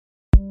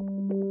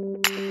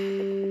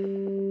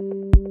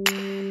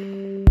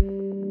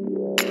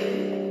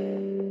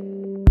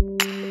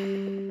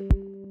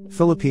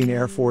Philippine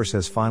Air Force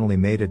has finally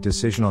made a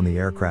decision on the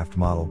aircraft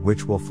model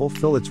which will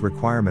fulfill its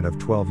requirement of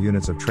 12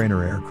 units of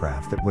trainer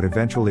aircraft that would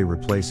eventually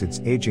replace its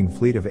aging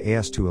fleet of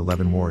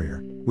AS-211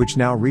 Warrior, which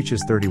now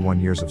reaches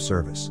 31 years of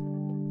service.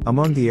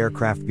 Among the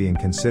aircraft being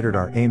considered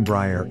are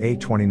Embraer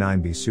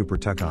A-29B Super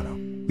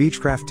Tucano,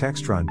 Beechcraft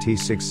Textron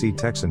T6C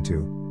Texan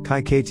II,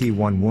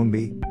 KT-1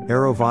 Woongbi,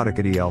 Aero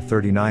Vodochody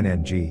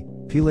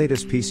L-39NG,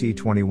 Pilatus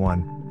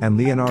PC-21, and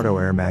Leonardo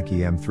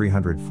Aermacchi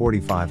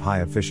M345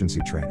 high-efficiency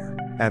trainer.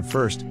 At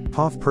first,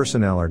 POF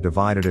personnel are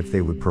divided if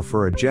they would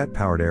prefer a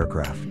jet-powered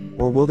aircraft,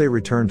 or will they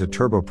return to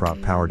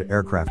turboprop-powered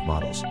aircraft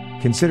models,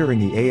 considering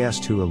the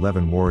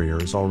AS-211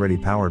 Warrior is already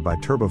powered by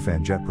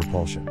turbofan jet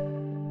propulsion.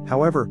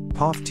 However,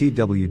 POF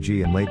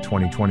TWG in late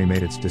 2020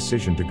 made its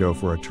decision to go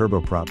for a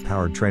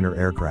turboprop-powered trainer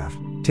aircraft,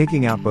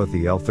 taking out both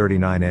the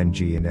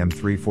L-39NG and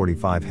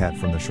M345 HET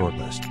from the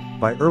shortlist.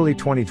 By early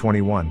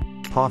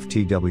 2021, POF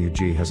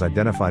TWG has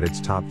identified its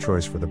top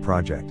choice for the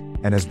project,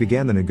 and has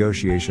began the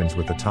negotiations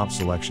with the top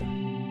selection.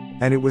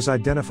 And it was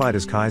identified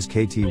as KAI's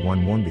KT-1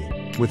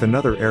 Woongbi, with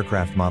another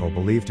aircraft model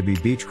believed to be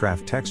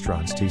Beechcraft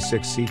Textron's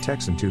T6C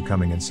Texan II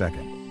coming in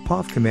second.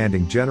 POF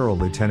Commanding General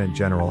Lieutenant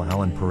General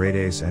Alan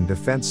Paredes and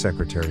Defense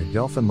Secretary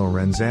Delfin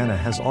Lorenzana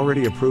has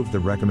already approved the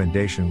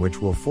recommendation, which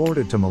will forward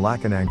it to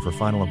Malacanang for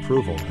final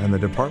approval and the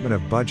Department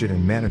of Budget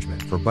and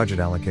Management for budget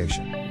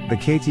allocation. The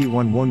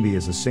KT-1 Woongbi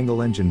is a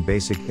single-engine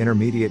basic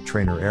intermediate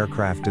trainer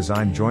aircraft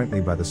designed jointly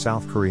by the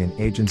South Korean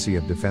Agency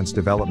of Defense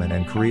Development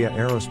and Korea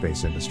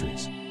Aerospace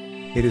Industries.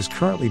 It is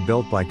currently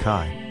built by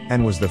KAI,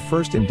 and was the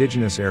first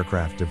indigenous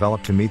aircraft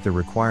developed to meet the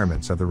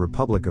requirements of the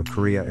Republic of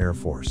Korea Air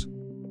Force.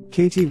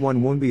 KT-1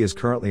 Woongbi is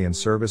currently in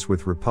service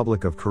with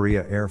Republic of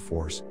Korea Air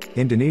Force,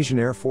 Indonesian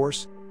Air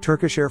Force,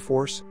 Turkish Air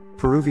Force,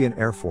 Peruvian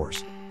Air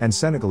Force, and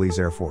Senegalese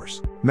Air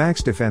Force.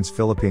 Max Defense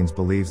Philippines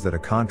believes that a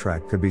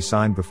contract could be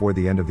signed before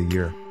the end of the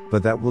year,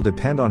 but that will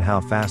depend on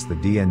how fast the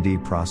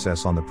DND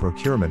process on the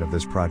procurement of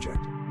this project.